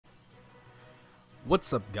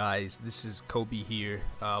What's up, guys? This is Kobe here.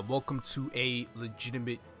 Welcome to a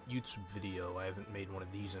legitimate YouTube video. I haven't made one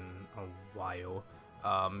of these in a while.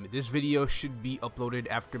 This video should be uploaded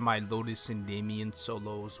after my Lotus and Damien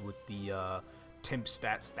solos with the temp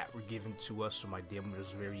stats that were given to us. So my Damien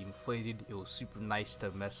was very inflated. It was super nice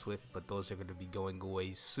to mess with, but those are going to be going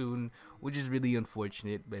away soon, which is really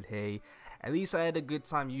unfortunate. But hey, at least I had a good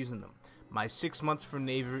time using them. My 6 months for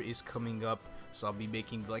Naver is coming up, so I'll be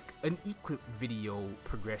making like an equip video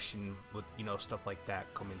progression with, you know, stuff like that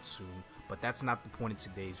coming soon. But that's not the point of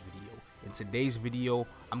today's video. In today's video,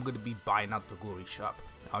 I'm going to be buying out the glory shop.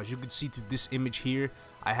 Now, as you can see through this image here,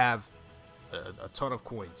 I have a ton of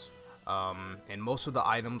coins. And most of the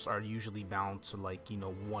items are usually bound to, like, you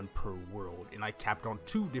know, one per world. And I capped on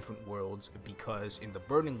 2 different worlds because in the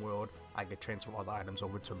burning world, I could transfer all the items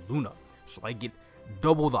over to Luna. So I get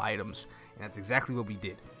double the items. And that's exactly what we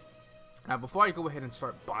did. Now, before I go ahead and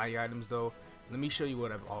start buying items, though, let me show you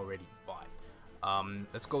what I've already bought.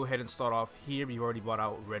 Let's go ahead and start off here. We already bought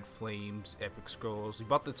out Red Flames, Epic Scrolls. We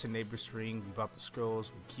bought the Tenebrous Ring. We bought the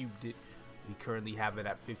Scrolls. We cubed it. We currently have it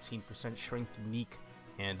at 15% Strength Unique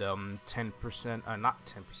and 10%, not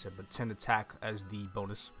 10%, but 10 attack as the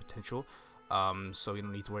bonus potential. So you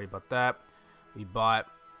don't need to worry about that. We bought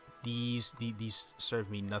these. These serve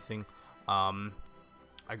me nothing.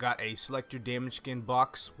 I got a Select Your Damage Skin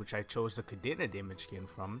box, which I chose the Cadena damage skin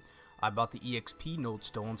from. I bought the EXP node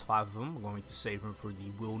stones, 5 of them. I'm going to save them for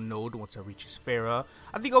the Will node once I reach Sphera.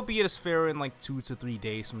 I think I'll be at Sphera in like 2 to 3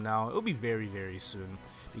 days from now. It'll be very, very soon,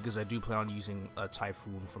 because I do plan on using a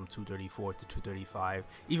Typhoon from 234 to 235.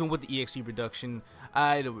 Even with the EXP reduction,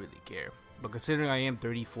 I don't really care. But considering I am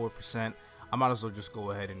 34%, I might as well just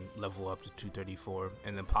go ahead and level up to 234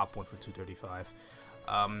 and then pop one for 235.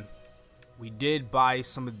 We did buy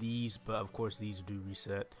some of these, but of course these do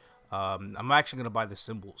reset. I'm actually going to buy the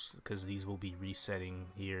symbols because these will be resetting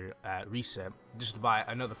here at reset. Just to buy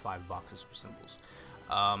another 5 boxes for symbols.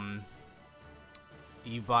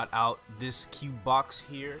 You bought out this cube box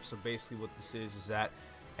here. So basically what this is that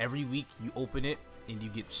every week you open it and you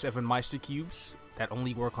get 7 Meister cubes that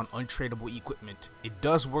only work on untradeable equipment. It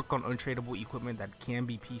does work on untradeable equipment that can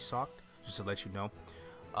be P-socked, just to let you know.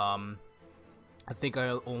 I think I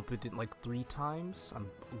opened it like 3 times. I'm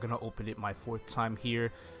gonna open it my 4th time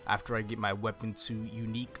here after I get my weapon to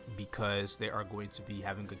unique, because they are going to be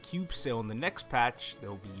having a cube sale in the next patch. There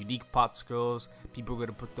will be unique pot scrolls. People are going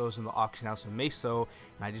to put those in the auction house in Meso,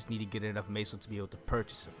 and I just need to get enough Meso to be able to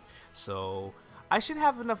purchase them. So I should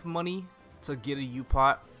have enough money to get a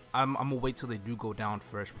U-pot. I'm gonna wait till they do go down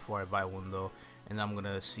first before I buy one though, and I'm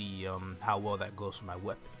gonna see how well that goes for my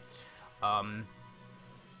weapon.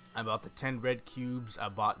 I bought the 10 red cubes. I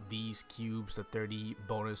bought these cubes, the 30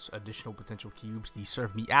 bonus additional potential cubes. These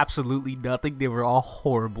served me absolutely nothing. They were all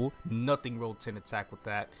horrible. Nothing rolled 10 attack with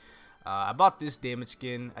that. I bought this damage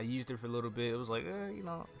skin. I used it for a little bit. It was like, you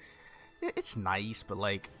know, it's nice, but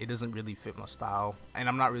like it doesn't really fit my style. And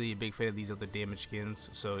I'm not really a big fan of these other damage skins,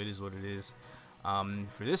 so it is what it is.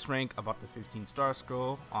 For this rank, I bought the 15 star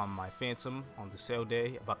scroll on my Phantom on the sale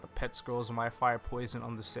day. I bought the pet scrolls on my Fire Poison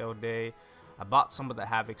on the sale day. I bought some of the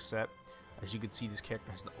Havoc set. As you can see, this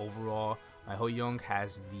character has the overall. My Ho Young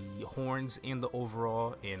has the horns and the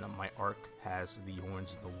overall, and my Arc has the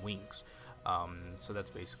horns and the wings. So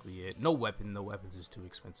that's basically it. No weapon. No weapons is too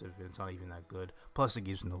expensive, and it's not even that good. Plus, it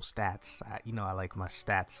gives no stats. You know, I like my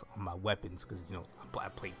stats on my weapons because, you know, I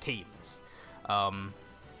play cadence. And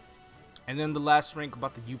then the last rank,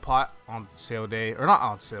 about the U-pot on sale day, or not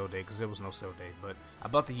on sale day because there was no sale day, but I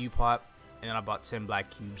bought the U-pot. And then I bought 10 black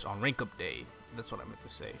cubes on rank up day. That's what I meant to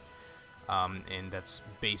say. And that's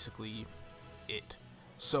basically it.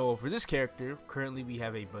 So for this character, currently we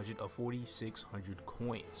have a budget of 4,600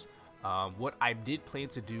 coins. What I did plan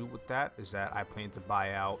to do with that is that I plan to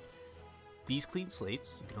buy out these clean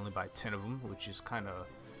slates. You can only buy 10 of them, which is kind of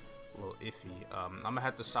a little iffy. I'm going to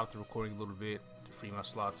have to stop the recording a little bit to free my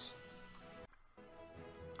slots.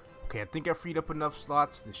 Okay, I think I freed up enough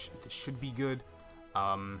slots. This should be good.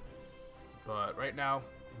 But right now,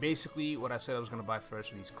 basically what I said I was going to buy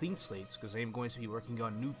first were these clean slates, because I am going to be working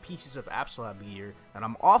on new pieces of Absolab gear, and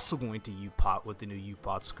I'm also going to U-pot with the new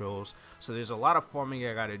U-pot scrolls. So there's a lot of farming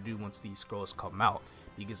I got to do once these scrolls come out,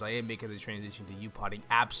 because I am making the transition to U-potting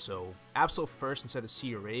Absol first instead of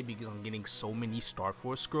CRA, because I'm getting so many Star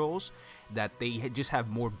Force scrolls that they just have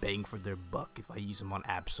more bang for their buck if I use them on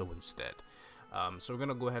Absol instead. So we're going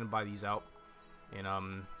to go ahead and buy these out,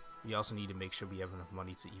 and we also need to make sure we have enough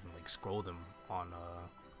money to even like scroll them on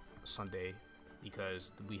Sunday,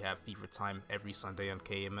 because we have fever time every Sunday on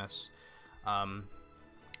KMS.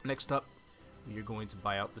 Next up, we are going to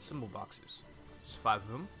buy out the symbol boxes. Just 5 of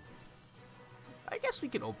them. I guess we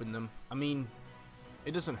can open them. I mean,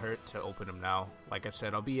 it doesn't hurt to open them now. Like I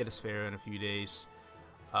said, I'll be at a fair in a few days.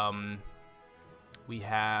 We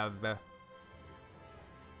have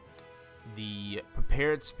the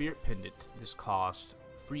prepared spirit pendant. This cost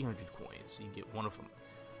 300 coins. You can get one of them.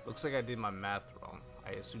 Looks like I did my math wrong.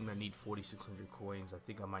 I assume I need 4,600 coins. I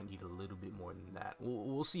think I might need a little bit more than that.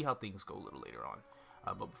 We'll see how things go a little later on.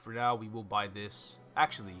 But for now, we will buy this.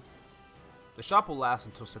 Actually, the shop will last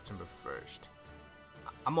until September 1st.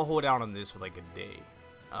 I'm gonna hold out on this for like a day,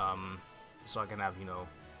 so I can have, you know,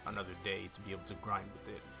 another day to be able to grind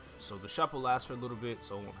with it. So the shop will last for a little bit,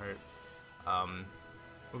 so it won't hurt.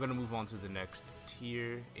 We're gonna move on to the next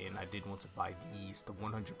tier, and I did want to buy these, the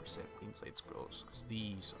 100% clean slate scrolls, because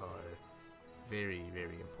these are very,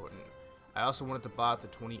 very important. I also wanted to buy the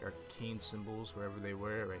 20 arcane symbols wherever they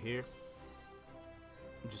were, right here.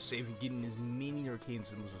 I'm just saving, getting as many arcane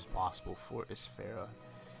symbols as possible for Isfera.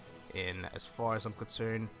 And as far as I'm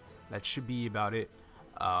concerned, that should be about it.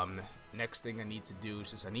 Next thing I need to do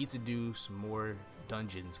is I need to do some more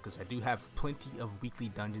dungeons, because I do have plenty of weekly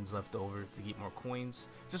dungeons left over to get more coins.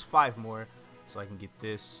 Just 5 more, so I can get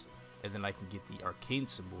this, and then I can get the arcane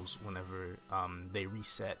symbols whenever they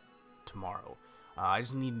reset tomorrow. I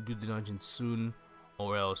just need to do the dungeons soon,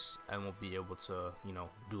 or else I won't be able to, you know,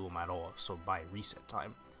 do them at all. So by reset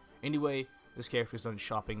time. Anyway, this character's done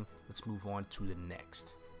shopping. Let's move on to the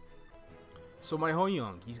next. So my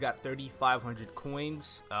Hoyoung, he's got 3,500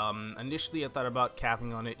 coins. Initially I thought about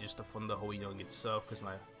capping on it just to fund the Hoyoung itself, because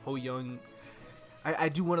my Hoyoung, I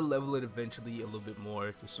do want to level it eventually a little bit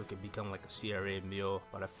more, just so it can become like a CRA meal.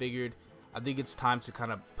 But I think it's time to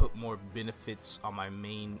kind of put more benefits on my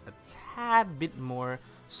main a tad bit more.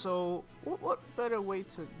 So what better way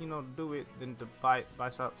to, you know, do it than to buy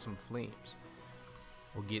out some flames?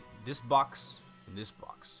 We'll get this box and this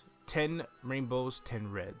box. 10 rainbows, 10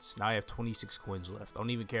 reds. Now I have 26 coins left. I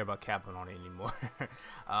don't even care about capping on it anymore.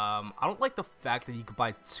 I don't like the fact that you could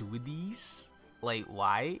buy 2 of these. Like,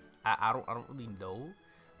 why? I don't really know.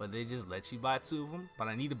 But they just let you buy 2 of them. But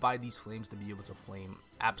I need to buy these flames to be able to flame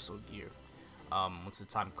Absol gear. Once the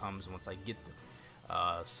time comes, once I get them.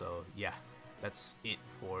 So yeah, that's it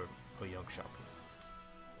for Hoyoung shopping.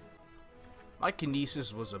 My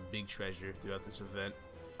Kinesis was a big treasure throughout this event.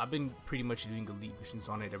 I've been pretty much doing elite missions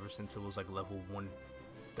on it ever since it was like level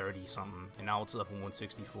 130 something, and now it's level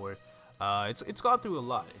 164. It's gone through a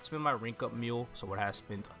lot. It's been my rank up meal, so it has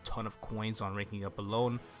spent a ton of coins on ranking up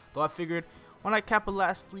alone. Though I figured when I cap the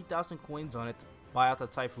last 3,000 coins on it, buy out the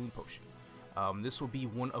Typhoon Potion. This will be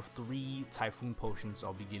one of 3 Typhoon Potions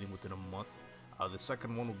I'll be getting within a month. The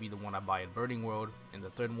second one will be the one I buy in Burning World, and the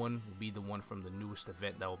third one will be the one from the newest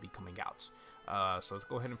event that will be coming out. So let's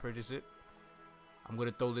go ahead and purchase it. I'm going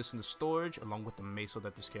to throw this in the storage along with the Meso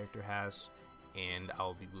that this character has, and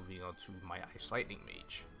I'll be moving on to my Ice Lightning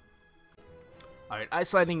Mage. Alright,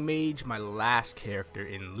 Ice Lightning Mage, my last character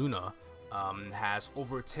in Luna, has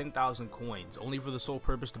over 10,000 coins, only for the sole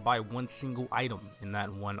purpose to buy one single item, and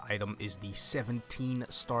that one item is the 17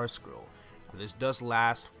 Star Scroll. Now, this does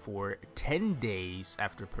last for 10 days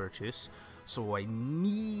after purchase, so I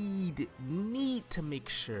need to make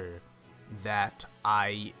sure that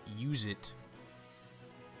I use it,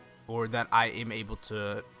 or that I am able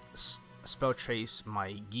to spell trace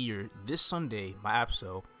my gear this Sunday, my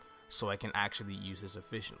Absol, so I can actually use this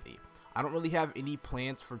efficiently. I don't really have any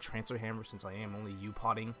plans for Transfer Hammer since I am only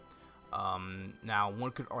U-potting. Now,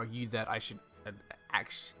 one could argue that I should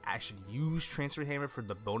use Transfer Hammer for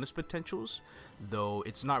the bonus potentials, though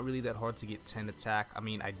it's not really that hard to get 10 attack. I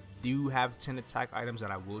mean, I do have 10 attack items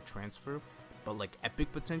that I will transfer, but like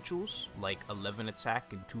epic potentials, like 11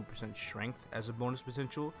 attack and 2% strength as a bonus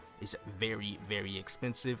potential, is very, very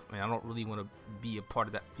expensive, and I don't really want to be a part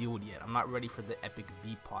of that field yet. I'm not ready for the epic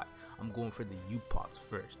B-pot. I'm going for the U-pots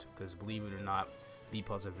first, because believe it or not,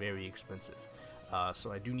 B-pots are very expensive.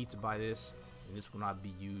 So I do need to buy this, and this will not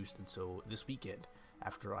be used until this weekend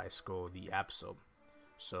after I scroll the Absol.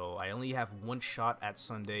 So I only have one shot at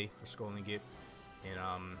Sunday for scrolling it,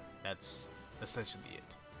 and that's essentially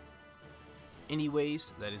it.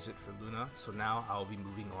 Anyways, that is it for Luna. So now I'll be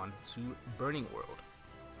moving on to Burning World.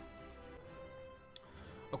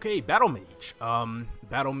 Okay, Battle Mage.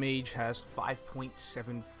 Battle Mage has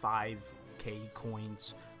 5.75k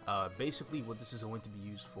coins. Basically, what this is going to be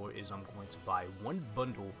used for is I'm going to buy one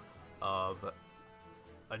bundle of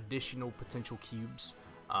additional potential cubes.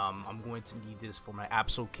 I'm going to need this for my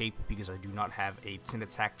Absol Cape because I do not have a 10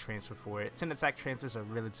 attack transfer for it. 10 attack transfers are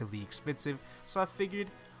relatively expensive, so I figured,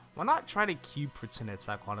 why not try to cube for 10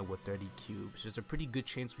 attack on it with 30 cubes? There's a pretty good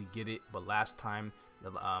chance we get it, but last time,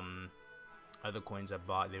 the other coins I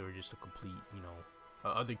bought, they were just a complete, you know,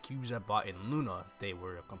 other cubes I bought in Luna, they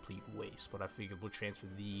were a complete waste. But I figured we'll transfer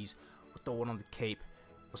these, we'll throw it on the cape,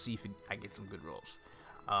 we'll see if I get some good rolls.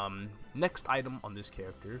 Next item on this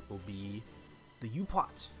character will be the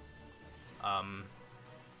U-Pot.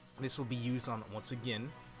 This will be used on, once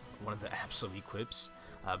again, one of the Absol equips,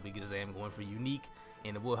 because I am going for unique,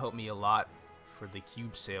 and it will help me a lot for the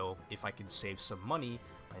cube sale if I can save some money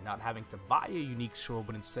by not having to buy a unique scroll,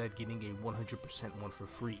 but instead getting a 100% one for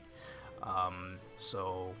free.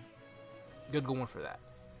 So good going for that.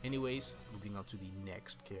 Anyways, moving on to the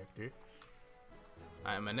next character.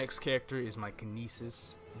 My next character is my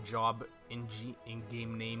Kinesis job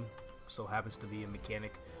in-game name, so happens to be a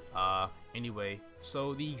mechanic. Anyway,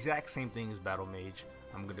 so the exact same thing as Battle Mage.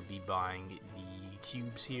 I'm gonna be buying the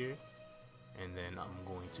cubes here, and then I'm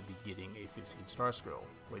going to be getting a 15-star scroll,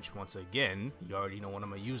 which once again, you already know what I'm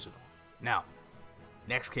gonna use it on. Now,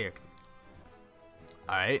 next character.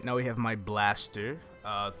 Alright, now we have my Blaster,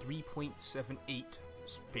 3.78.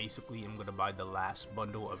 So basically, I'm gonna buy the last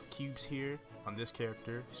bundle of cubes here on this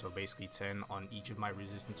character, so basically 10 on each of my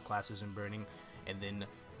resistance classes in Burning, and then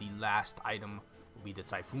the last item will be the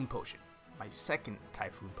Typhoon Potion. My second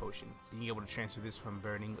Typhoon Potion. Being able to transfer this from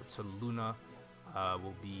Burning to Luna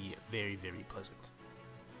will be very, very pleasant.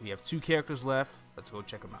 We have 2 characters left. Let's go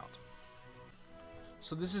check them out.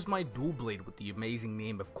 So this is my dual blade with the amazing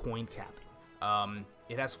name of Coin Capping.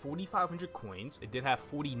 It has 4,500 coins. It did have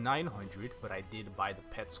 4,900, but I did buy the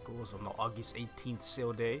pet scrolls on the August 18th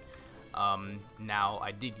sale day. Now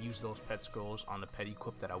I did use those pet scrolls on the pet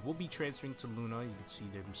equip that I will be transferring to Luna. You can see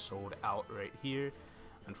them sold out right here.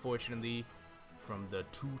 Unfortunately, from the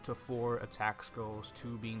 2 to 4 attack scrolls,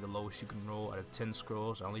 2 being the lowest you can roll out of 10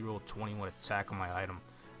 scrolls, I only rolled 21 attack on my item.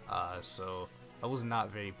 So that was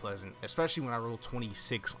not very pleasant, especially when I rolled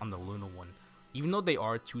 26 on the Luna one. Even though they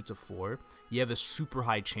are 2 to 4, you have a super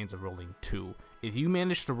high chance of rolling 2. If you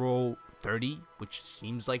manage to roll 30, which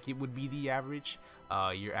seems like it would be the average,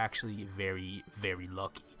 you're actually very, very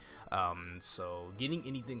lucky. So getting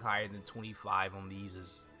anything higher than 25 on these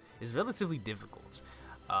is relatively difficult.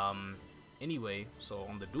 Anyway, so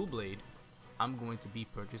on the dual blade, I'm going to be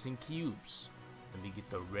purchasing cubes. Let me get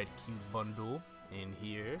the red cube bundle in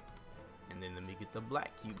here, and then let me get the black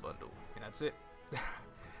cube bundle, and that's it.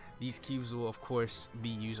 These cubes will of course be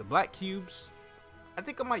used. Black cubes, I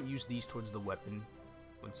think I might use these towards the weapon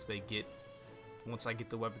once I get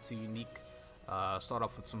the weapon to unique. Start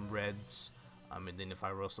off with some reds, and then if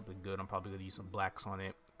I roll something good, I'm probably gonna use some blacks on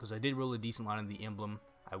it, because I did roll a decent line in the emblem.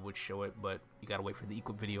 I would show it, but you gotta wait for the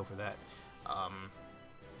equip video for that.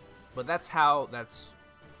 But that's how that's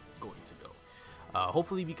going to go.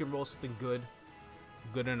 Hopefully we can roll something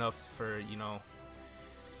good enough for, you know,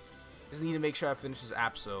 just need to make sure I finish this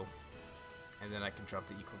Apso, and then I can drop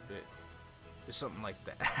the equip bit. Just something like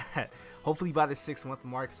that. Hopefully by the 6-month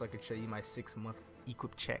mark, so I can show you my 6-month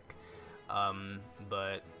equip check.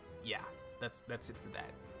 But yeah, that's it for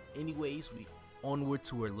that. Anyways, we onward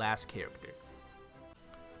to our last character.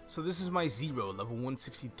 So this is my Zero, level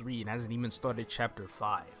 163, and hasn't even started chapter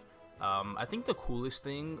 5. I think the coolest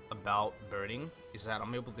thing about Burning is that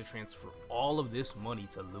I'm able to transfer all of this money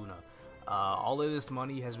to Luna. All of this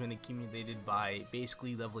money has been accumulated by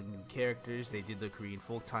basically leveling new characters. They did the Korean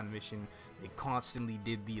Folk Time mission. They constantly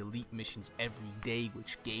did the elite missions every day,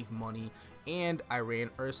 which gave money. And I ran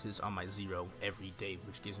Ursus on my Zero every day,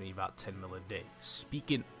 which gives me about 10 mil a day.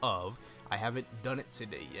 Speaking of, I haven't done it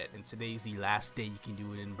today yet, and today is the last day you can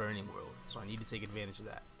do it in Burning World, so I need to take advantage of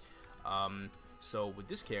that. So with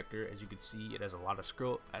this character, as you can see, it has a lot of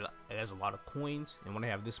it has a lot of coins, and when I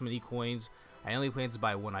have this many coins, I only plan to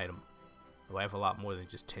buy one item. Well, I have a lot more than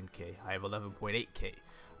just 10k. I have 11.8k.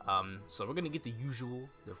 So we're gonna get the usual,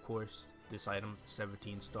 of course, this item,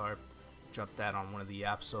 17-star. Drop that on one of the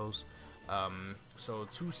Apsos. So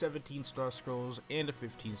 2 17-star scrolls and a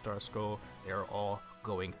 15-star scroll. They are all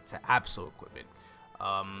going to Apso equipment.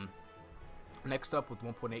 Next up, with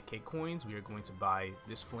 1.8k coins, we are going to buy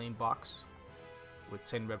this flame box with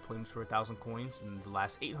 10 red flames for 1,000 coins, and the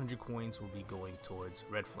last 800 coins will be going towards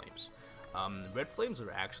red flames. Red flames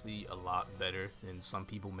are actually a lot better than some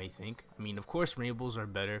people may think. I mean, of course, rainbows are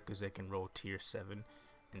better because they can roll tier 7,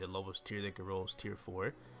 and the lowest tier they can roll is tier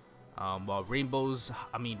 4. While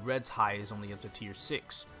red's high is only up to tier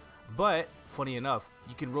 6. But, funny enough,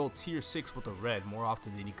 you can roll tier 6 with a red more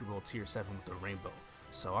often than you can roll tier 7 with a rainbow.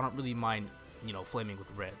 So I don't really mind, you know, flaming with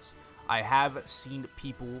reds. I have seen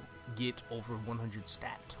people get over 100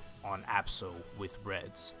 stat on Apso with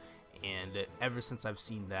reds. And ever since I've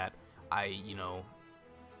seen that, I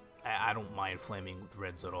don't mind flaming with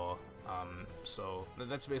reds at all. So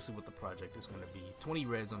that's basically what the project is going to be. 20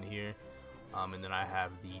 reds on here. and then I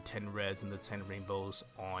have the 10 reds and the 10 rainbows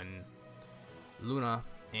on Luna,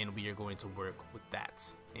 and we are going to work with that,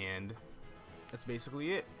 and that's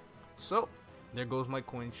basically it. So there goes my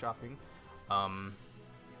coin shopping,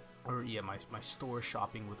 or yeah, my store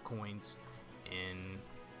shopping with coins. And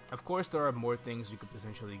of course there are more things you could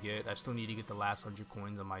potentially get. I still need to get the last 100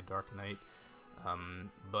 coins on my Dark Knight,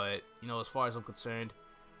 but you know, as far as I'm concerned,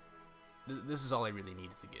 this is all I really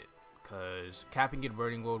needed to get, because capping in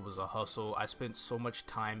Burning World was a hustle. I spent so much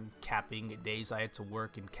time capping days I had to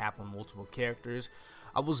work and cap on multiple characters.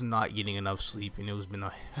 I was not getting enough sleep, and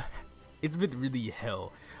it's been really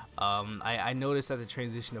hell. I noticed that the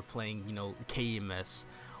transition of playing, you know, KMS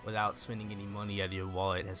without spending any money out of your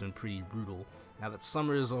wallet has been pretty brutal. Now that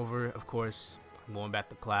summer is over, of course, I'm going back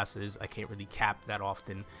to classes. I can't really cap that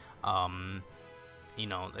often. You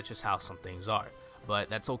know, that's just how some things are. But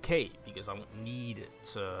that's okay, because I won't need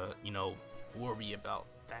to, you know, worry about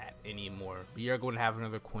that anymore. We are going to have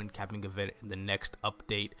another coin capping event in the next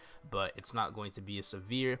update, but it's not going to be as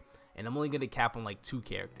severe, and I'm only going to cap on like 2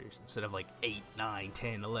 characters instead of like 8, 9,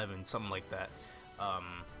 10, 11, something like that.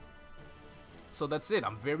 So that's it.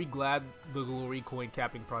 I'm very glad the Glory coin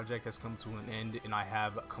capping project has come to an end, and I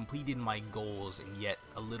have completed my goals and yet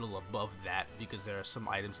a little above that, because there are some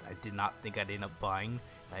items that I did not think I'd end up buying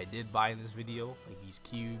that I did buy in this video, like these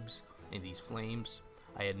cubes and these flames.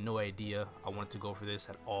 I had no idea I wanted to go for this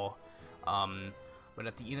at all, but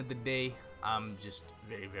at the end of the day, I'm just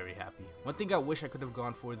very happy. One thing I wish I could have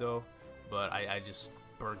gone for though, but I just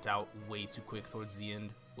burnt out way too quick towards the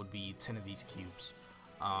end, would be 10 of these cubes.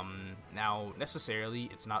 Now necessarily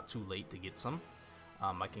it's not too late to get some.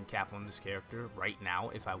 I can cap on this character right now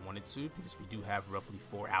if I wanted to, because we do have roughly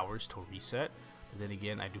 4 hours till reset, but then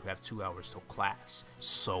again I do have 2 hours till class,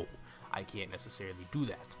 so I can't necessarily do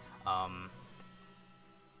that.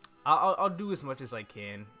 I'll do as much as I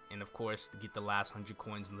can, and of course to get the last 100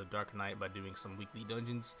 coins in the Dark Knight by doing some weekly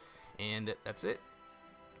dungeons, and that's it.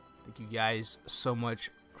 Thank you guys so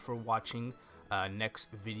much for watching. Next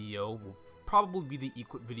video will probably be the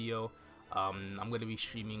Equip video. I'm going to be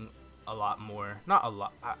streaming a lot more. Not a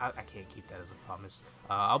lot, I can't keep that as a promise.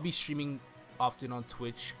 I'll be streaming often on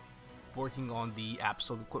Twitch, working on the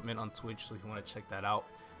Absol equipment on Twitch, so if you want to check that out,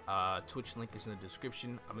 Twitch link is in the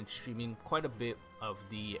description. I've been streaming quite a bit of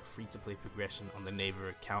the free-to-play progression on the Naver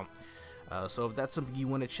account, so if that's something you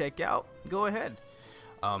want to check out, go ahead.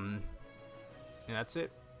 And that's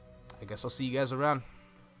it. I guess I'll see you guys around.